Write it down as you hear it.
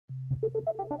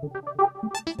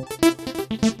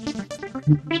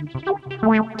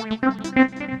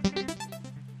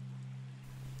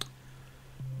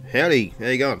Howdy, how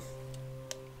you going?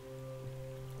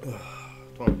 Time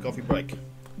for coffee break.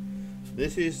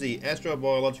 This is the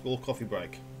astrobiological coffee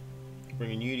break,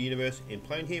 bringing you the universe in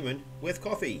plain human with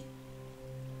coffee.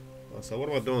 So what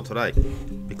am I doing today?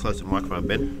 Be close to the microphone,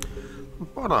 Ben.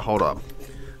 Why not hold up?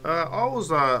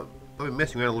 I've been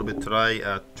messing around a little bit today,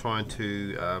 trying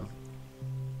to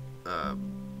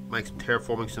make some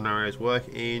terraforming scenarios work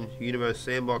in Universe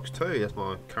Sandbox 2. That's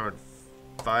my current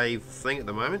fave thing at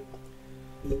the moment.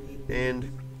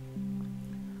 And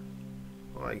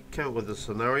I came up with a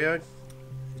scenario.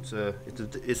 It's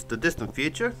the distant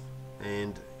future,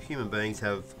 and human beings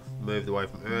have moved away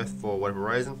from Earth for whatever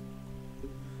reason,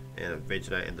 and have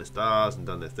vegetated into stars and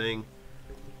done their thing.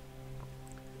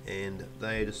 And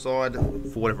they decide,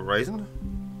 for whatever reason,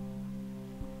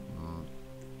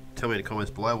 tell me in the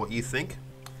comments below what you think,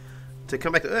 to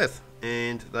come back to Earth,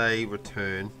 and they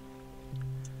return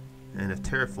and have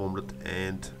terraformed it,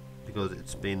 and because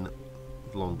it's been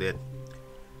long dead,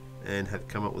 and have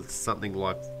come up with something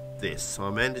like this. So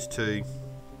I managed to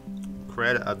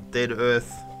create a dead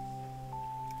Earth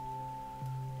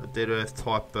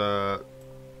type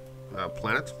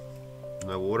planet,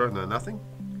 no water, no nothing,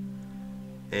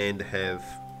 and have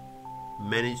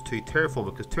managed to terraform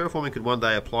it, because terraforming could one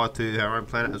day apply to our own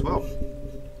planet as well.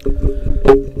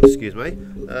 Excuse me.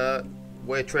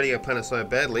 We're treating our planet so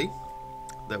badly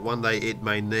that one day it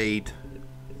may need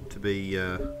to be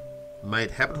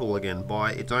made habitable again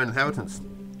by its own inhabitants.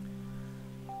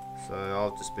 So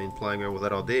I've just been playing around with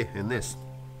that idea in this.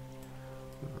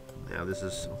 Now this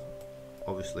is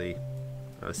obviously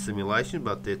a simulation,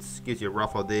 but it gives you a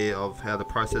rough idea of how the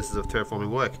processes of terraforming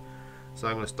work. So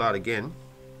I'm going to start again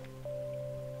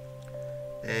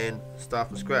and start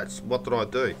from scratch. What did I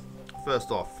do?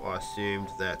 First off, I assumed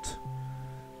that,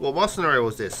 well, my scenario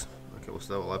was this. Okay,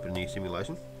 we'll open a new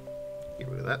simulation. Get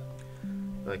rid of that.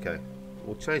 Okay,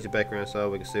 we'll change the background so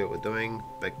we can see what we're doing.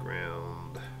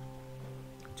 Background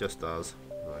just does.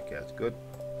 Okay, that's good.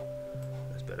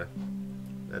 That's better.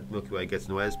 That Milky Way gets in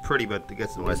the way. It's pretty, but it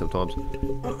gets in the way sometimes.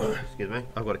 Excuse me.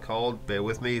 I've got a cold. Bear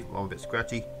with me. I'm a bit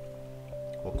scratchy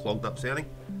or clogged up sounding.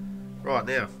 Right,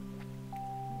 now,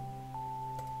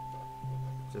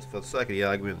 just for the sake of the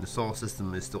argument, the solar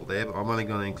system is still there, but I'm only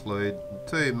going to include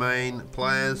two main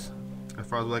players as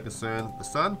far as we're concerned: the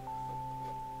Sun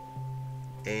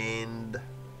and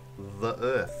the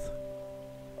Earth.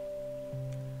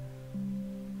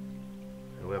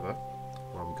 However,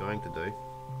 what I'm going to do,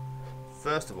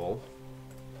 first of all,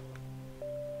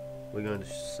 we're going to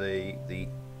see the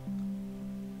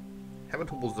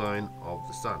habitable zone of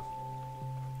the Sun.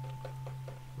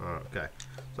 Alright, okay,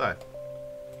 so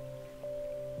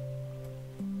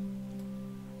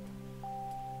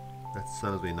that's the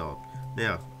Sun as we know it.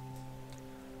 Now,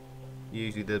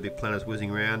 usually there'll be planets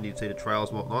whizzing around, you'd see the trails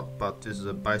and whatnot, but this is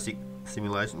a basic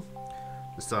simulation.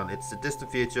 The Sun, it's a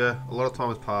distant future, a lot of time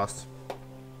has passed.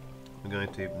 I'm going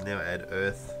to now add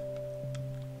Earth.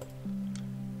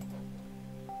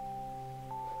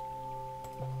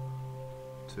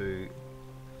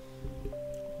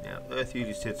 Now, Earth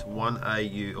usually sits 1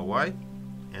 AU away,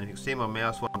 and if you can see my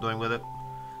mouse, what I'm doing with it,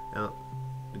 now,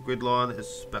 the grid line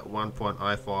is about 1.05.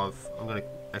 I'm going to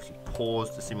actually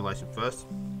pause the simulation first,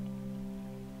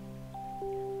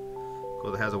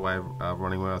 because it has a way of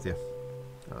running away with you.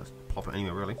 Just pop it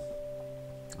anywhere, really.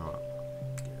 Alright,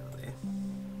 get out of there.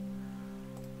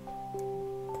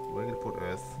 We're going to put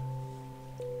Earth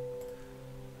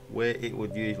where it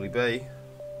would usually be.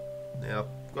 Now,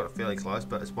 I've got it fairly close,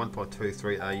 but it's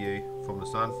 1.23 AU from the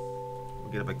Sun.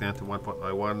 We'll get it back down to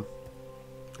 1.01.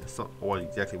 It's not always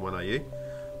exactly 1 AU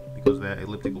because of our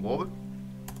elliptical orbit.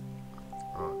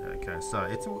 Right, okay, so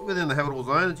it's within the habitable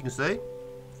zone, as you can see.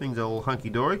 Things are all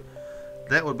hunky-dory.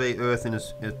 That would be Earth in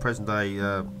its present day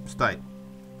state,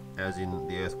 as in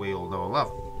the Earth we all know and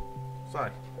love. So,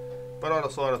 but I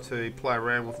decided to play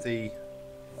around with the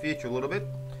future a little bit,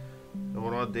 and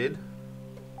what I did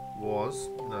was,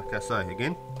 okay, so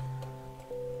again,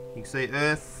 you can see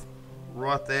Earth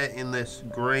right there in this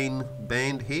green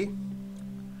band here.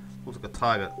 Looks like a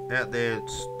target. Out there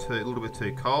it's a little bit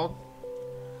too cold.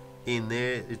 In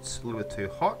there it's a little bit too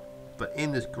hot. But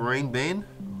in this green band,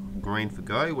 green for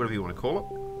go, whatever you want to call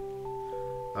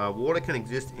it, water can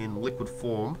exist in liquid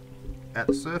form at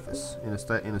the surface in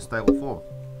a stable form,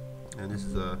 and this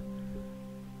is a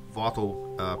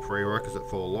vital prerequisite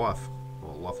for life,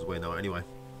 or life as we know it anyway.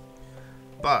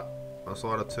 But I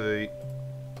decided to,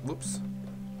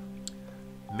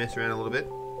 mess around a little bit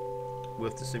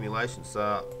with the simulation.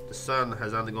 So the Sun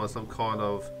has undergone some kind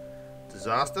of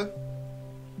disaster.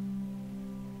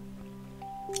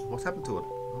 What's happened to it?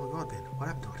 Oh my god, Ben, what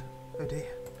happened to it? Oh dear.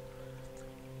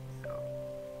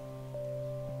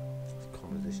 The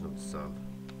composition of the sun.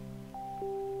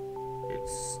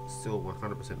 It's still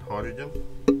 100% hydrogen.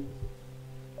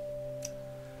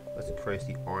 Let's increase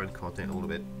the iron content a little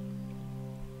bit.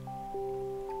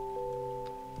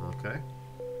 Okay.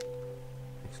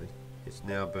 Actually, it's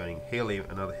now burning helium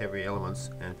and other heavy elements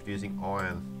and producing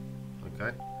iron.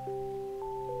 Okay.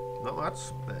 Not much,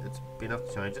 but it's enough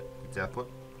to change it, its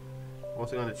output. I'm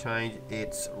also going to change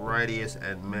its radius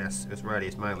and mass, its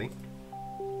radius mainly.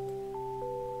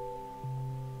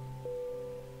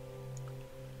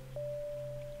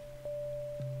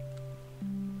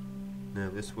 Now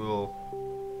this will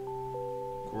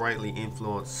greatly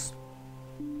influence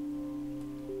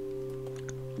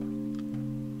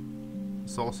the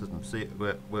solar system. See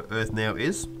where Earth now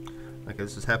is? Okay,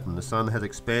 this has happened. The sun has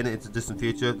expanded. It's a distant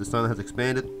future. The sun has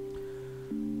expanded,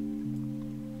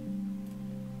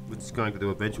 which it's going to do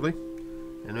eventually.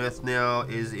 And Earth now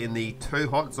is in the too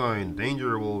hot zone.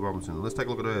 Dangerable, Robinson. Let's take a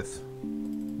look at Earth.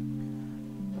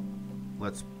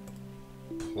 Let's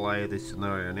play this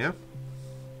scenario now.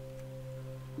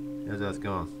 How's Earth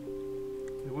going?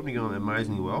 It wouldn't be going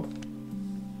amazingly well.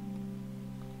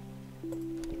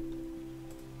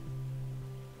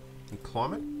 The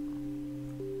climate.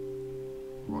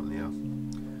 Right now.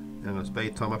 I'm going to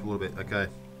speed time up a little bit. Okay.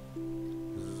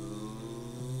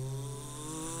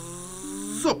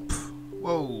 Zoop!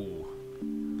 Whoa!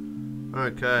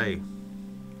 Okay.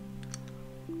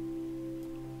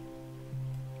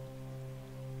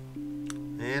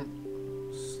 And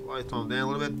slow time down a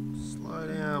little bit. Slow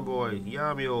down, boy.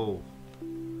 Yummy all.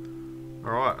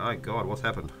 Alright, oh god, what's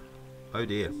happened? Oh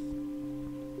dear.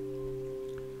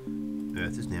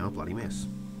 Earth is now a bloody mess.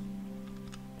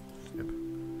 Yep.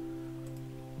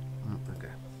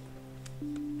 Okay.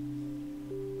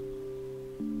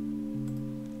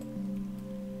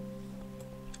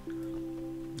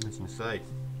 As you can see,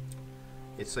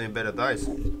 it's seen better days.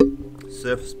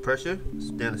 Surface pressure is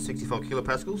down to 65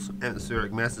 kilopascals.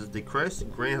 Atmospheric mass has decreased.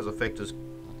 Greenhouse effect is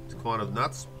kind of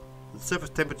nuts. The surface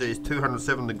temperature is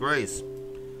 207 degrees.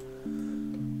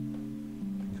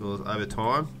 Because over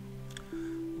time,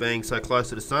 being so close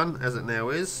to the sun as it now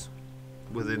is,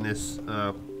 within this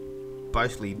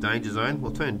basically danger zone,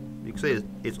 we'll turn. You can see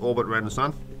its orbit around the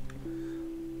sun.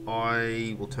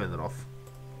 I will turn that off.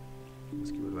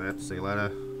 Let's get rid of that. See you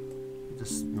later.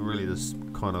 It really just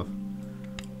kind of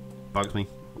bugs me,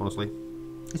 honestly.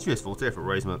 It's useful. It's there for a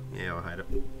reason, but yeah, I hate it.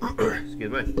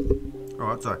 Excuse me.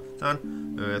 Alright, so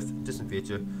sun, Earth, distant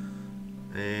future,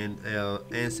 and our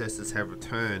ancestors have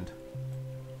returned.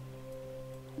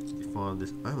 You find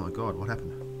this. Oh my god, what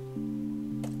happened?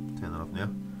 Turn that off now.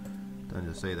 Don't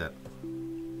just see that.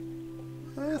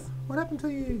 Earth, what happened to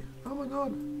you? Oh my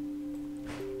god.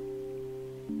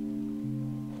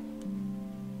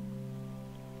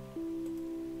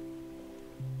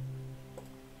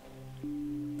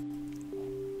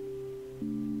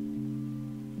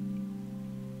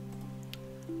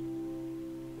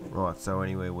 Right, so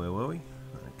anyway, where were we?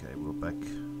 Okay, we're back.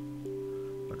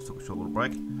 I just took a short little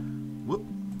break. Whoop,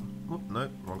 no,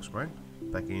 wrong screen.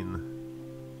 Back in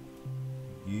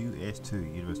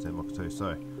US2, Universe Sandbox 2.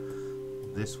 So,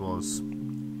 this was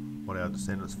what our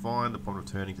descendants find upon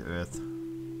returning to Earth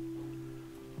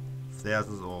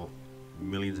thousands or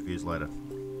millions of years later.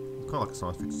 Kind of like a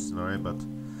science fiction scenario, but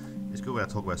it's good when I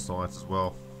talk about science as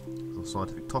well, or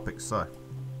scientific topics. So,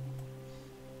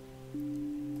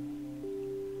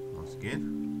 once again,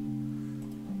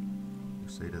 you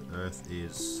see that Earth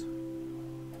is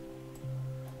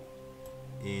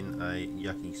in a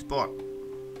yucky spot.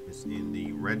 It's in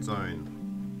the red zone,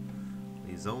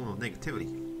 the zone of negativity,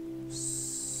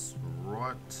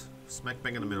 right smack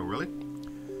bang in the middle, really.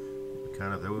 We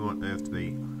can't have that. We want Earth to be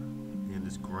in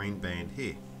this green band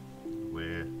here,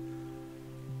 where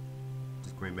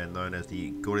this green band known as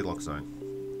the Goldilocks zone,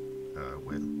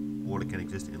 where water can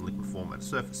exist in liquid form at the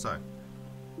surface. So,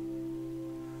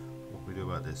 what do we do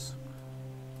about this?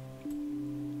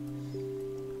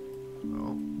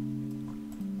 Well,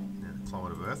 now the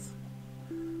climate of Earth,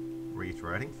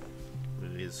 reiterating,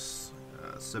 it is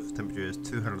surface temperature is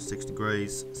 206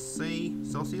 degrees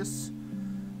Celsius.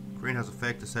 Greenhouse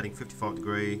effect is setting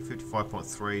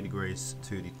 55.3 degrees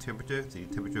to the temperature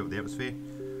of the atmosphere.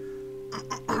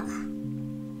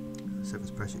 Surface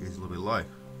pressure is a little bit low,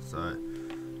 so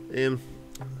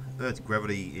Earth's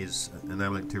gravity is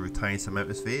enabling it to retain some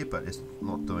atmosphere, but it's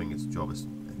not doing its job.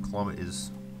 The climate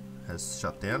has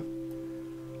shut down.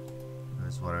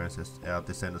 That's what our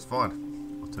descendants find.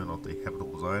 I'll turn off the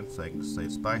habitable zone so you can just see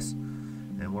space.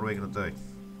 And what are we going to do?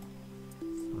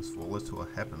 First of all, let's see what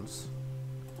happens.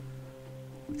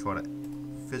 We try to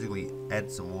physically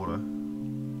add some water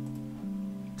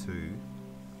to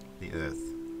the Earth.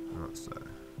 Alright, so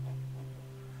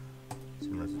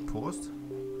simulation paused.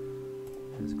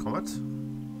 There's a comet.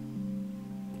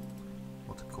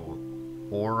 What's it called?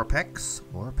 Orapax?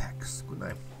 Orapax, good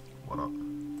name. Why not?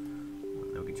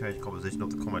 Now we can change the composition of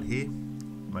the comet here.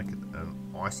 Make it an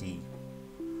icy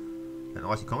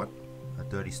comet, a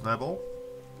dirty snowball.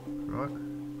 Right.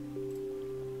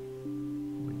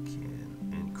 We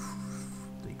can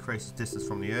decrease the distance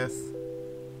from the Earth.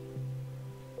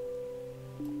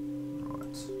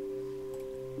 Right.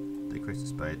 Decrease the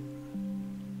speed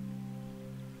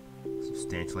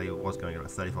substantially. It was going at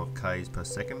about 35 k's per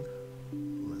second.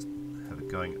 Let's have it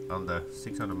going under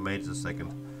 600 meters a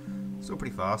second. Still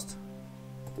pretty fast.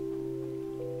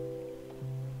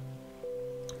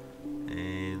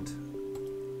 And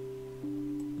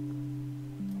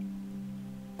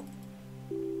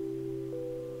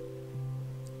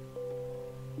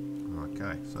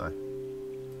okay, so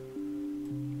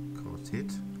comet's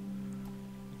hit.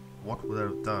 What would that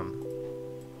have done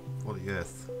for the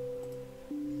Earth?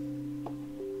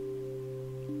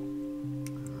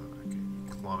 Okay,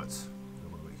 climate.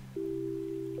 Where were we?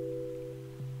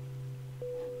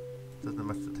 Doesn't have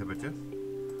much the temperature.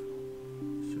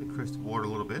 Should increase the water a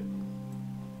little bit.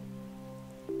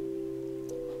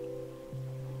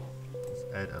 Let's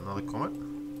add another comet.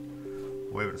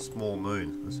 We're at a small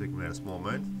moon. Let's see if we can add a small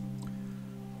moon.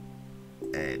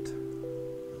 Add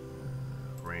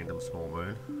random small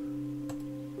moon.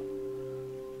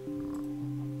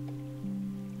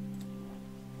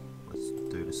 Let's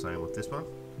do the same with this one.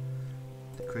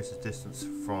 Decrease the distance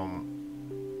from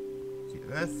the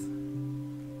Earth.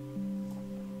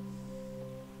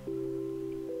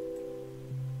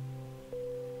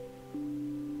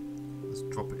 Let's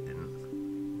drop it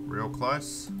in real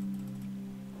close,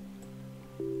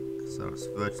 so it's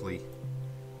virtually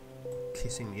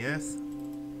kissing the Earth.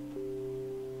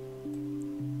 As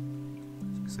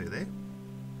you can see there,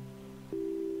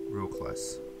 real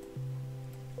close.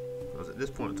 Because at this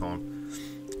point in time,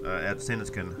 our descendants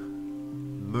can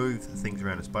move things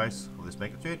around in space of this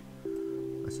magnitude.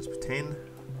 Let's just pretend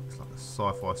it's like a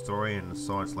sci-fi story and a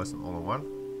science lesson all in one.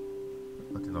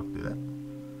 I did not do that.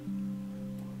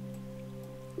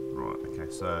 Right, okay,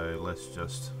 so let's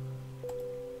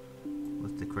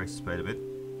decrease the speed a bit.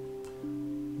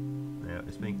 Now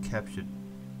it's being captured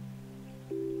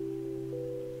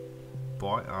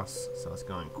by us, so it's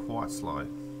going quite slow.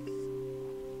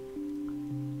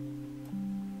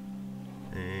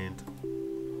 And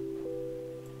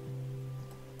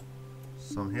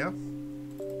somehow,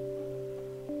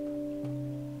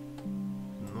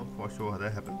 not quite sure how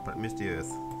that happened, but it missed the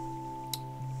Earth.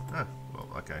 Ah, well,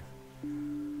 okay.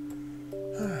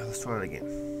 Let's try it again.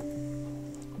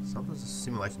 Sometimes the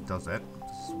simulation does that.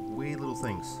 Just weird little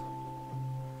things.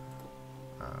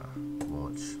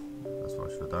 Launch. That's what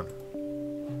I should have done.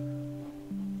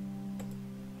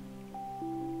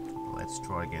 Let's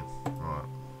try again. Right,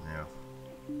 now.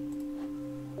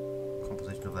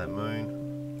 Composition of that moon.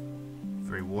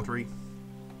 Very watery.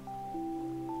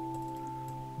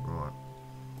 Right.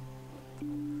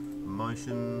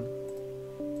 Motion.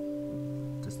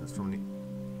 Distance from the...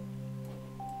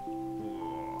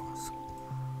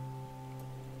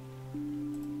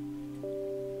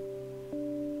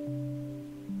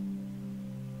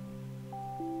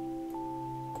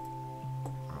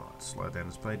 Slow down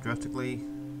the speed drastically.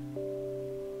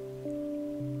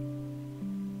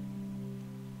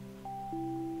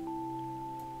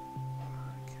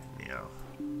 Okay, now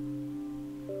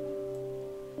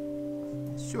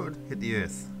it should hit the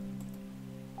Earth.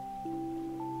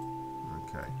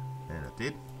 Okay, and it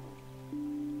did.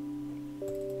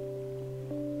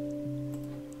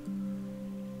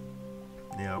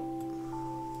 Now,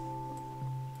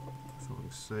 so we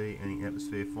can see any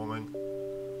atmosphere forming.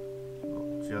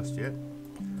 Just yet.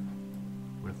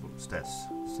 We're going to look at stats,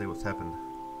 see what's happened.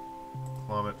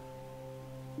 Climate.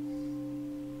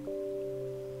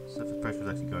 Surface pressure is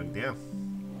actually going down.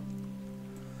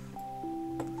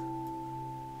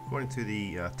 According to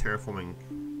the Terraforming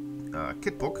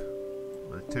kit book,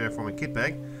 the Terraforming kit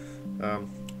bag,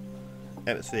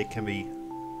 atmosphere can be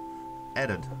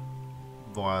added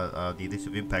via the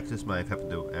additive impacts. This may have happened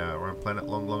to our own planet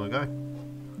long ago.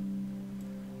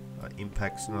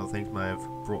 Impacts and other things may have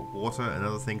brought water and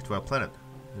other things to our planet,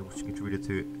 which contributed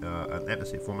to an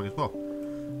atmosphere forming as well.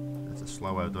 That's a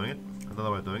slow way of doing it.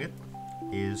 Another way of doing it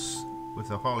is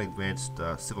with a highly advanced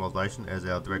civilization, as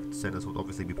our direct descendants would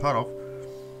obviously be part of.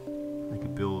 They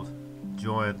could build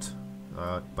giant,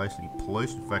 basically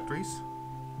pollution factories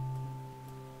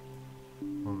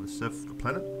surface of the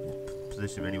planet.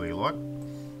 Position it anywhere you like.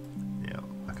 Now,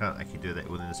 I can't actually do that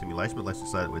within the simulation, but let's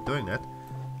just say that we're doing that.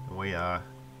 And we are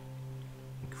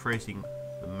increasing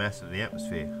the mass of the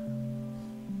atmosphere.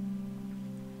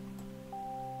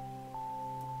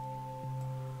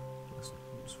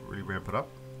 Let's really ramp it up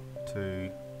to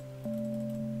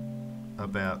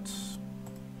about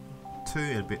 2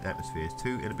 and a bit atmospheres,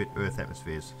 2 and a bit Earth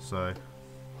atmospheres. So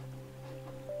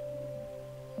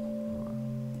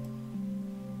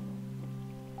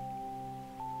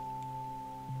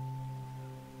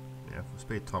now if we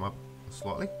speed time up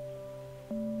slightly,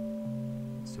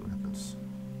 let's see what happens.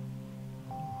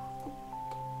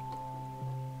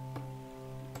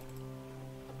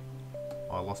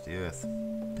 I lost the Earth.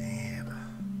 Damn.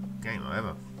 Game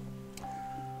over.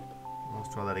 Let's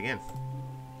try that again.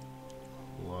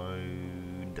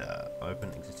 Load,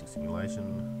 open existing simulation.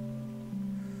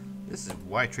 This is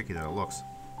way trickier than it looks.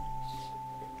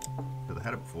 Never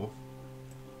had it before.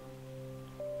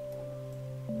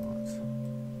 Right.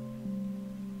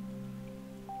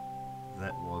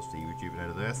 That was the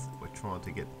rejuvenated Earth we're trying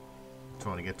to get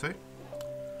to.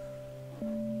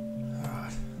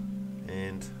 Alright.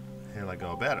 And how do I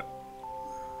go about it?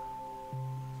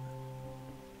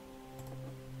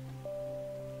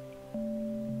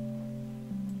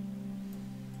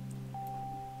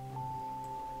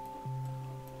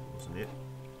 Wasn't it?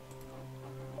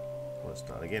 Let's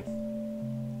start again.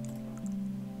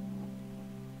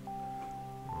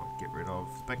 Right, get rid of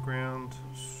the background.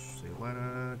 See you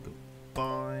later.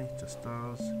 Goodbye. Just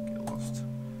stars. Get lost.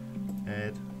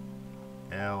 Add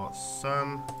our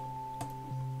sun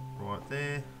right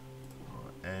there.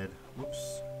 Right, add.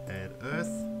 Whoops. Add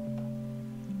Earth.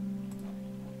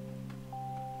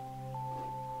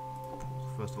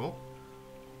 First of all.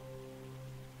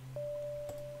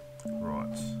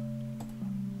 Right.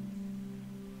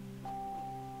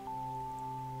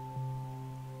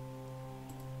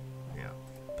 Now,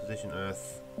 position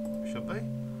Earth should be.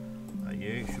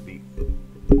 AU should be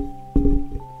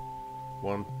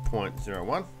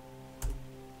 1.01.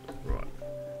 Right.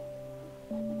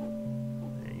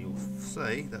 And you'll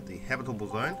see that the habitable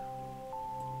zone,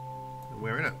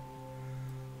 we're in it.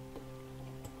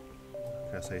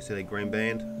 Okay, so you see the green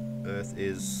band, Earth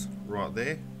is right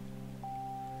there,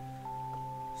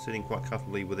 sitting quite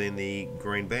comfortably within the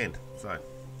green band. So,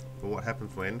 but what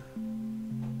happens when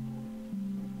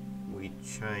we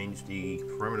change the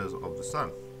parameters of the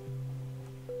sun?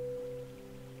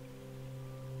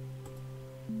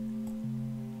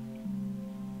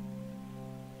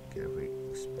 Okay, if we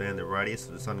expand the radius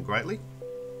of the sun greatly,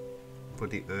 put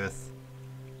the Earth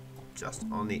just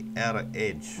on the outer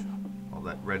edge of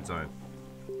that red zone,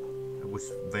 which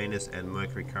Venus and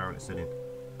Mercury currently sit in.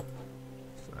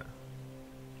 So,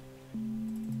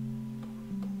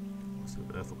 let's see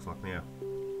what Earth looks like now,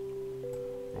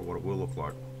 or what it will look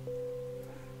like.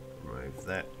 Remove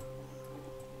that.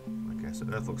 Okay, so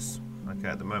Earth looks okay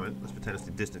at the moment. Let's pretend it's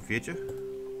the distant future,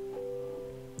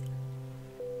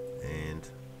 and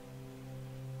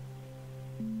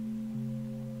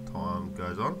time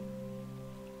goes on.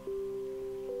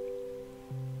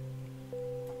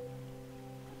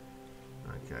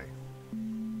 Okay,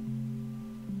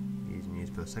 years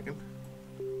per second.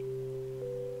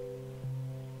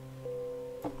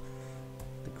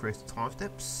 Decrease the time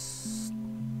steps.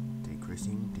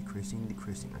 Decreasing, decreasing,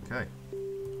 decreasing. Okay.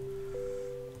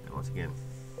 And once again,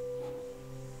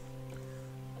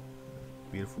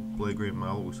 beautiful blue-green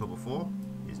marble we saw before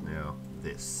is now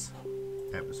this.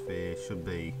 Atmosphere should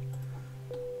be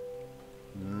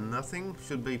nothing.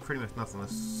 Should be pretty much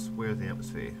nothingness. Where's the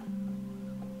atmosphere?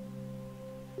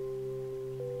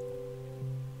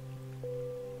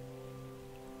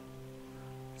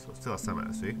 So it still has some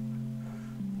atmosphere.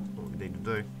 What we need to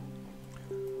do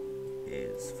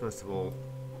is, first of all,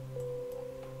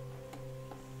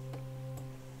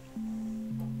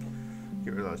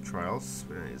 get rid of those trails.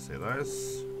 We don't need to see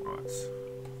those. Right.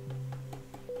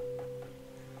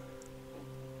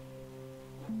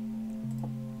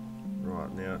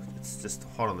 Right, now it's just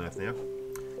hot on Earth now.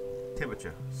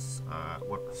 Temperature.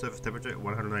 What surface temperature?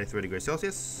 183 degrees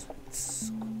Celsius.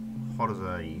 It's hot as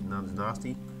a nun's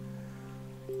nasty.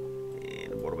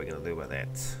 What are we going to do about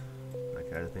that?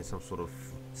 Okay, there's been some sort of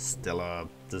stellar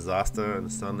disaster and the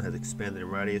sun has expanded in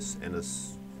radius, and the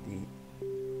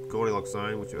Goldilocks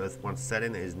zone, which Earth once sat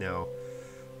in, is now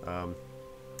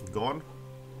gone.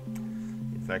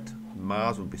 In fact,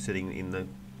 Mars will be sitting in the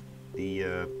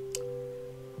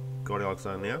Goldilocks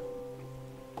zone now.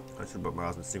 I should put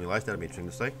Mars in simulation. That'll be interesting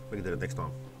to see. We can do it next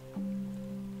time.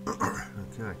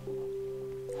 Okay.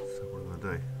 So what am I going to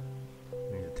do?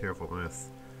 We need to terraform Earth.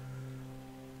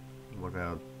 What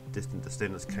about distant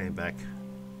descendants came back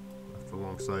after a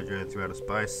long sojourn through outer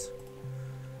space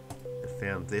and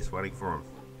found this waiting for them.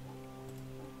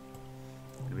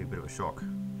 It'll be a bit of a shock.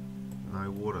 No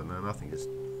water, no nothing, just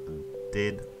a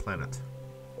dead planet.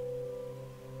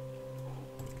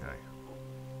 Okay.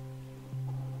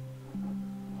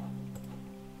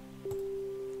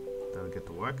 That'll get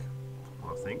to work,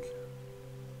 I think.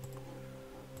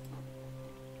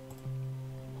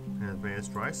 An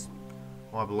advanced race,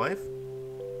 I believe.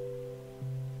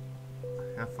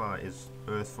 How far is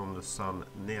Earth from the Sun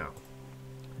now?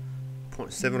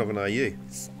 0.7 of an AU.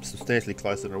 It's substantially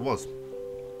closer than it was.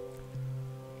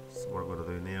 So what I've got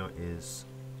to do now is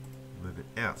move it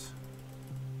out.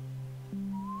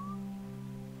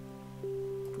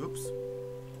 Oops.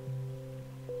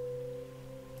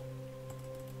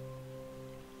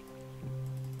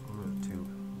 I'll move it to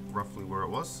roughly where it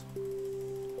was.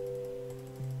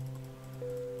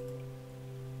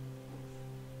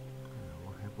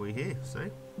 What have we here?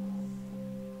 See?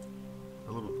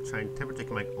 A little change in temperature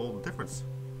can make all the difference.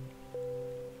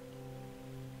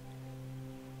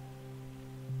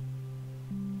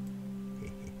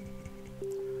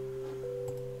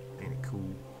 Ain't it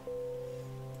cool?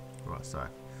 Right, so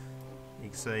you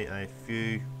can see a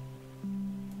few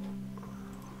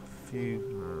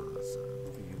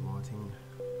lighting.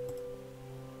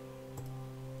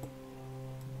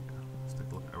 Let's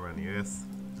take a look around the Earth.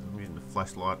 I'm using the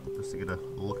flashlight just to get a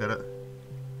look at it.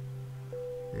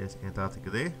 There's Antarctica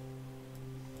there.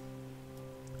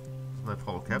 There's no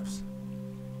polar caps.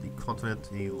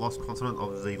 The lost continent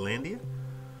of Zealandia,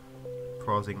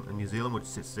 comprising New Zealand, which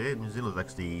sits there. New Zealand is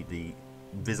actually the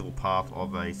visible part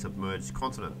of a submerged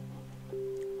continent.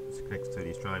 It's connected to the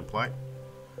Australian plate.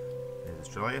 There's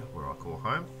Australia, where I call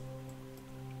home.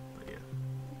 But yeah,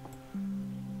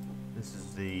 this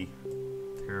is the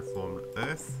terraformed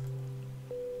Earth.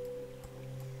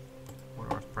 What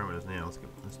are our parameters now? Let's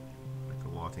make the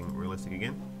lighting realistic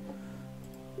again.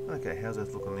 Okay, how's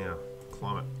Earth looking now?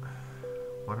 Climate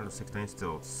 116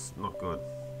 still. It's not good.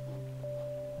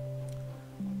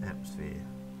 Atmosphere.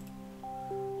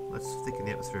 Let's thicken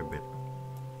the atmosphere a bit.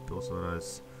 Build some of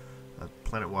those, a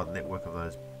planet-wide network of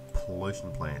those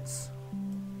pollution plants.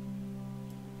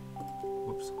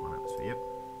 Whoops, one atmosphere, yep.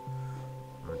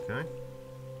 Okay.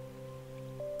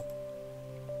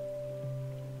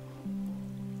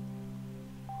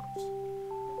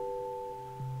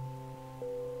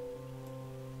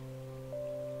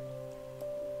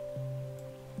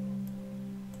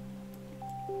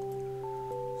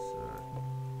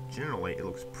 Generally, it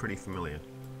looks pretty familiar.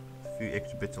 A few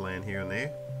extra bits of land here and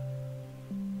there,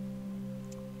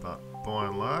 but by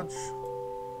and large,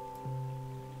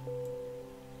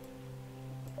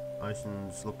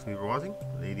 oceans look to be rising.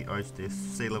 The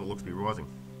sea level looks to be rising.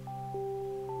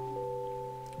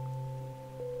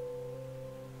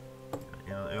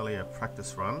 In an earlier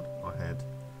practice run, I had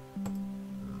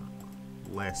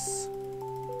less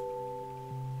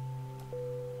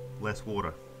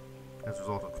water as a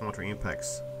result of cometary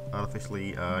impacts.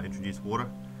 Artificially introduced water.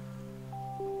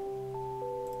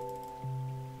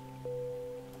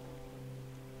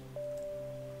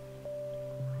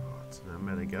 Right, so now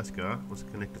Madagascar was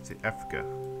connected to Africa.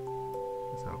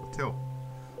 That's how I could tell.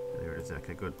 There it is.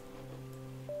 Okay, good.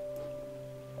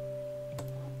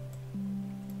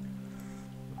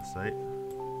 Let's see,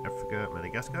 Africa,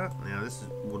 Madagascar. Now this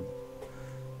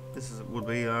would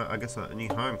be, I guess, a new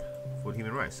home for the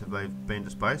human race. If they've been to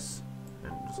space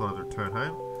and decided to return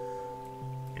home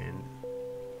and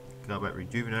go about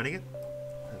rejuvenating it,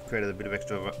 they've created a bit of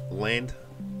extra land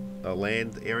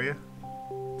area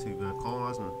to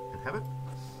colonise and inhabit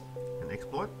and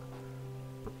exploit.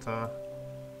 But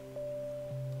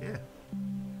yeah,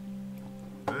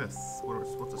 Earth.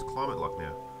 What's this climate like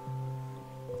now?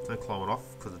 I've turned climate off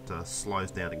because it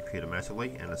slows down the computer massively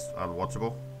and it's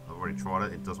unwatchable. I've already tried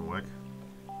it; it doesn't work.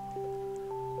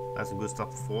 That's some good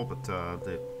stuff before, but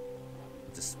the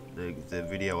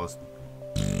video was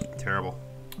terrible.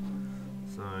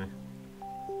 So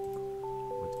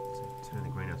we'll turn the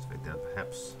greenhouse effect down.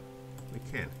 Perhaps we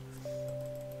can.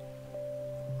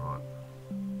 Right,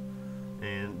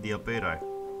 and the albedo.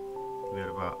 We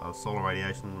have solar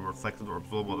radiation reflected or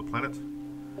absorbed by the planet.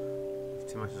 If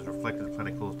too much is reflected, the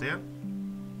planet cools down.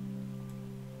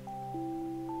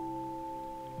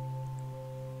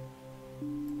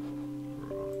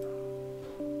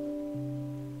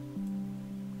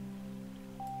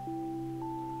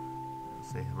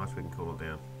 See how much we can cool it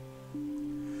down.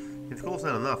 If it cools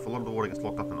down enough, a lot of the water gets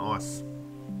locked up in ice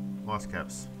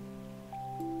caps,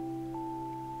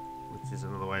 which is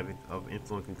another way of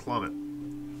influencing climate.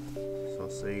 So I'll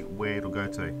see where it'll go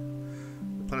to.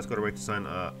 The planet's got to reach its own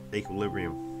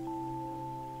equilibrium.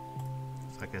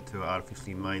 okay, to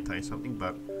artificially maintain something,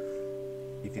 but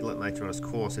if you let nature run its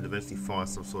course, it eventually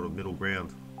finds some sort of middle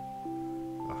ground,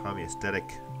 a homeostatic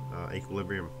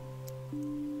equilibrium.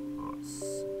 Oh, it's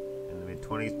in the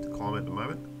mid-20s, the climate at the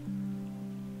moment.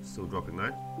 Still dropping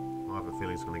though. I have a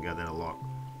feeling it's going to go down a lot.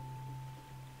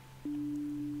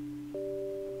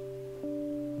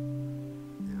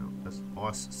 Now, as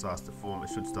ice starts to form, it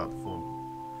should start to form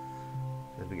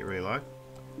as we get really low.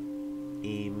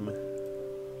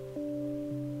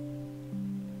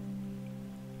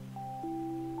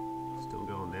 Still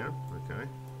going down, okay.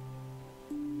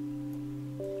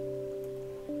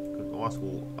 Because ice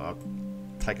will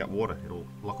take up water, it'll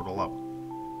lock it all up.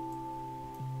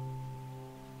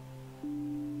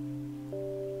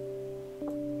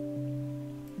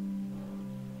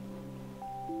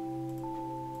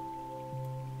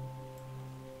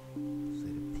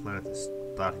 See, the planet is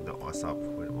starting to ice up,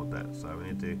 we don't want that, so we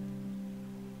need to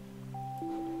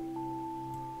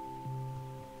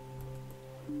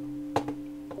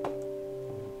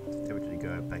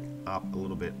go back up a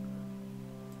little bit.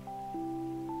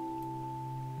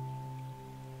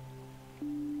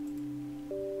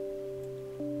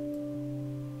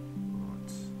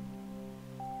 Right.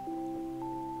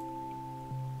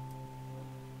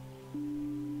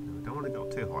 No, we don't want to go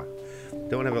too high.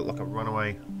 Don't want to have it like a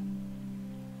runaway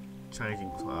changing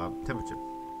temperature.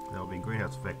 That will be a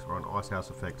greenhouse effect or an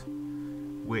icehouse effect,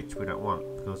 which we don't want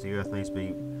because the Earth needs to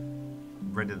be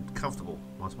rendered comfortable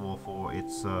once more for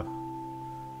its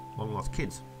long lost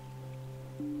kids.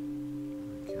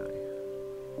 Okay.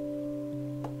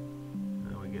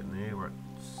 Now we're getting there. We're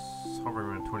hovering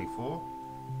around 24.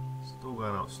 Still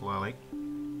going up slowly. I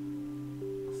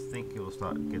think it will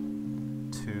start to get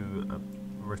to a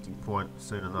resting point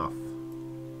soon enough.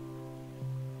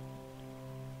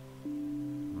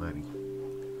 Maybe.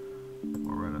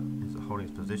 Or rather, is it holding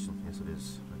its position? Yes, it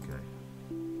is. Okay.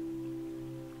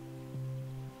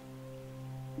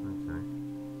 Okay.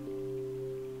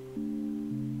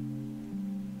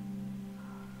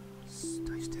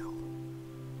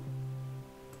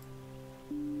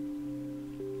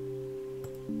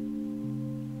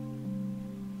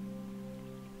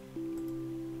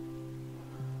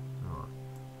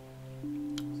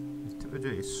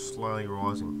 Is slowly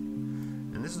rising,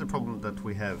 and this is the problem that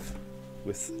we have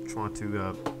with trying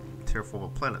to terraform a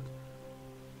planet.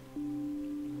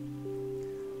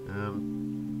 The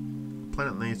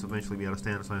planet needs to eventually be able to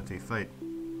stand on its own 2 feet.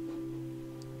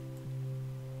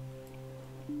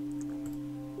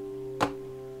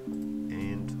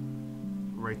 And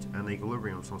reach an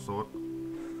equilibrium of some sort.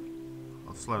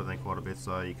 I've slowed it down quite a bit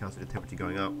so you can't see the temperature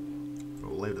going up, but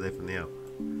we'll leave it there for now.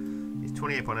 It's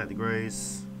 28.8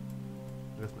 degrees.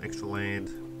 We've got some extra land.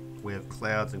 We have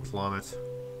clouds and climate.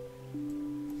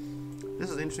 This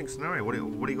is an interesting scenario. What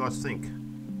do you guys think?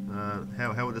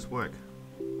 How would this work?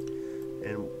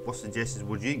 And what suggestions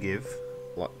would you give?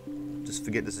 Like, just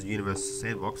forget this is Universe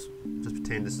Sandbox. Just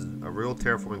pretend this is a real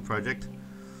terraforming project,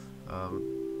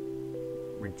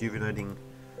 rejuvenating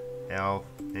our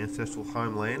ancestral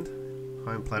homeland,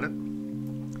 home planet.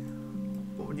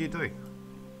 What would you do if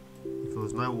there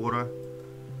was no water?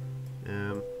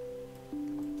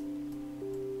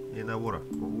 Yeah, no water.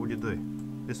 What would you do?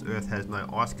 This Earth has no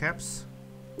ice caps.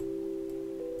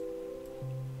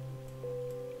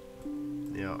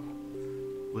 Now,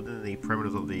 within the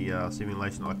parameters of the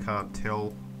simulation, I can't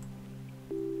tell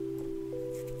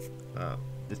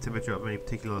the temperature of any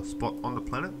particular spot on the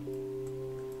planet.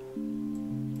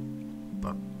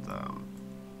 But I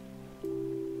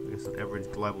guess an average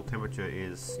global temperature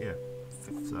is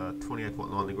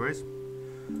 28.9 degrees.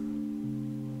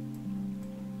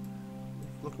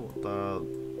 Look at what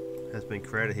has been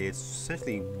created here. It's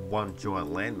essentially one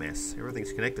giant landmass.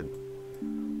 Everything's connected. I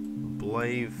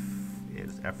believe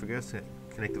it's Africa. It's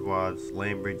connected via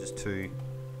land bridges to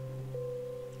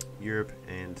Europe,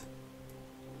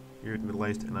 Middle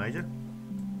East, and Asia.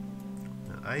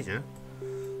 Now, Asia,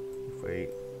 if we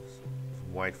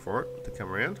wait for it to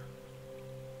come around,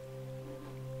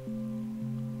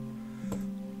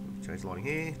 change the lighting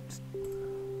here.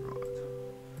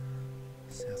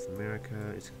 South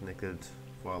America is connected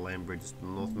via land bridges to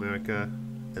North America,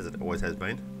 as it always has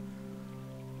been.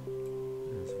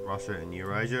 There's Russia and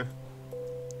Eurasia.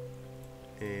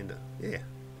 And yeah,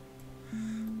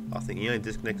 I think the only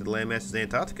disconnected landmass is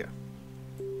Antarctica.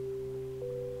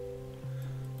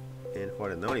 And if I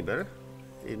didn't know any better,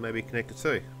 it may be connected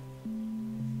too.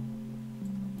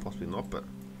 Possibly not, but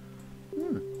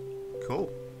cool.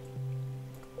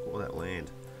 All that land.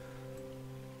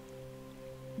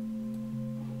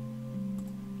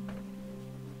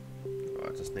 I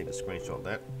just need to screenshot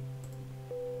that,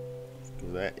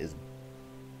 because that is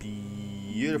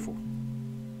Beautiful.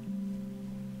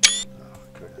 Oh,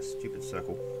 God, that stupid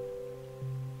circle.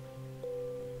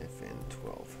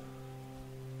 FN12.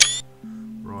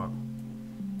 Right.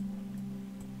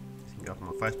 You can go to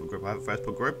my Facebook group. I have a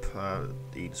Facebook group.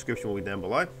 The description will be down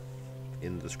below.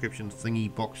 In the description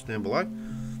thingy box down below.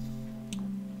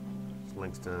 There's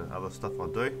links to other stuff I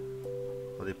do.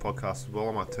 I do podcasts as well.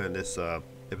 I might turn this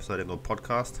episode into a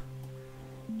podcast.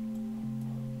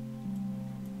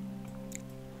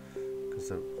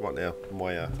 Because right now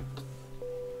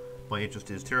my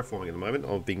interest is terraforming at the moment.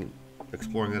 I've been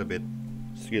exploring that a bit.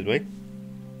 Excuse me.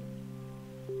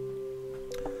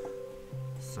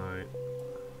 So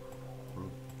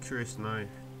I'm curious to know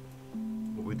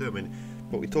what we do. I mean,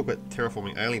 but we talk about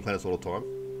terraforming alien planets all the time,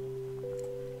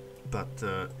 but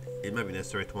it may be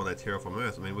necessary to one day terraform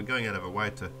Earth. I mean, we're going out of our way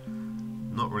to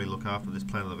not really look after this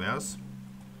planet of ours,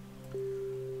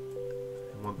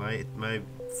 and one day it may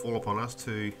fall upon us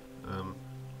to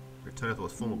return it to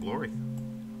its former glory. I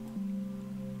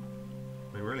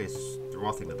mean, really, it's the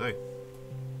right thing to do,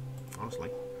 honestly.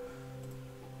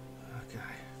 Okay,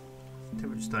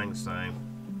 temperature staying the same,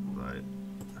 though.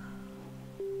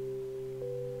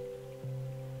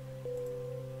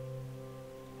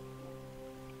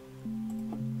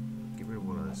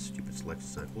 Stupid selection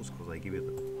circles because they give you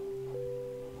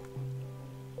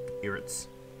the irrits.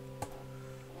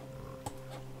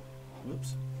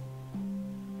 Whoops.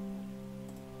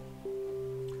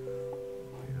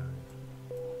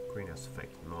 Greenhouse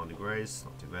effect 9 degrees,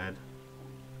 not too bad.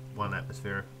 1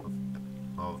 atmosphere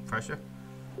of pressure.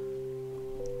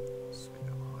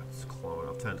 Let's climate.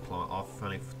 I've turned the climate off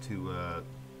only to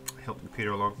help the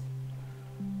computer along.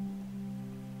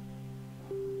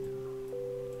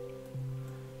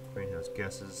 Greenhouse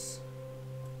gases,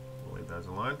 we'll leave those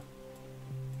alone.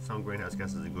 Some greenhouse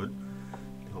gases are good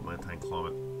to help maintain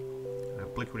climate.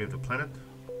 Obliquity of the planet,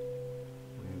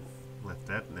 we've left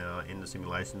that. Now in the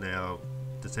simulation, now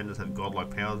descendants have godlike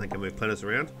powers, they can move planets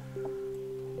around.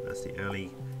 That's the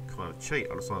only kind of cheat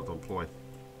I decided to employ.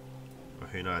 Or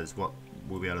who knows what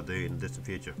we'll be able to do in the distant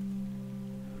future.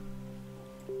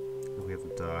 We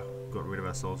haven't got rid of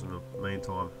ourselves in the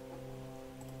meantime.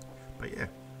 But yeah,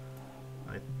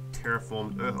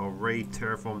 terraformed Earth, or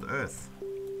re-terraformed Earth.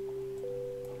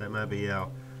 That may be our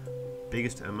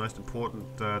biggest and most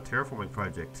important terraforming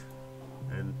project,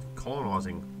 and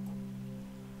colonizing,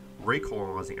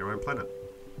 recolonizing our own planet.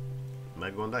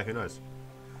 Maybe one day, who knows?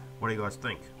 What do you guys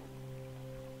think?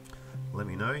 Let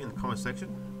me know in the comment section.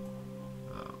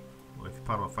 Or if you're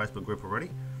part of my Facebook group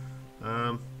already,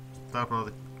 start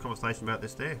another conversation about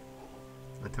this there,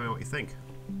 and tell me what you think.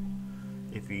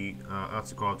 If you aren't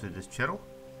subscribed to this channel,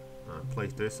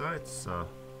 please do so. It's a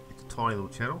tiny little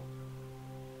channel.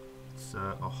 It's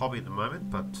a hobby at the moment,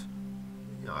 but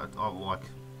you know, I like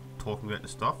talking about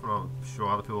this stuff, and I'm sure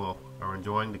other people are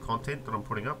enjoying the content that I'm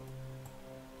putting up.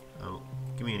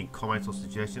 Give me any comments or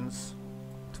suggestions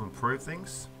to improve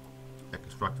things.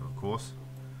 Constructive, of course.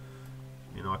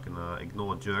 You know, I can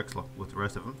ignore jerks like with the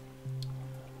rest of them.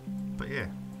 But yeah,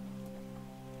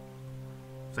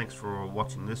 thanks for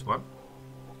watching this one.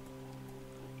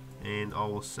 And I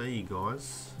will see you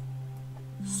guys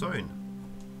soon.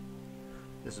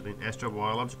 This has been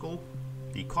Astrobiological,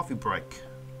 the coffee break,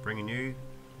 bringing you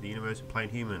the universe in plain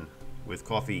human with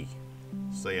coffee.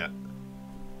 See ya.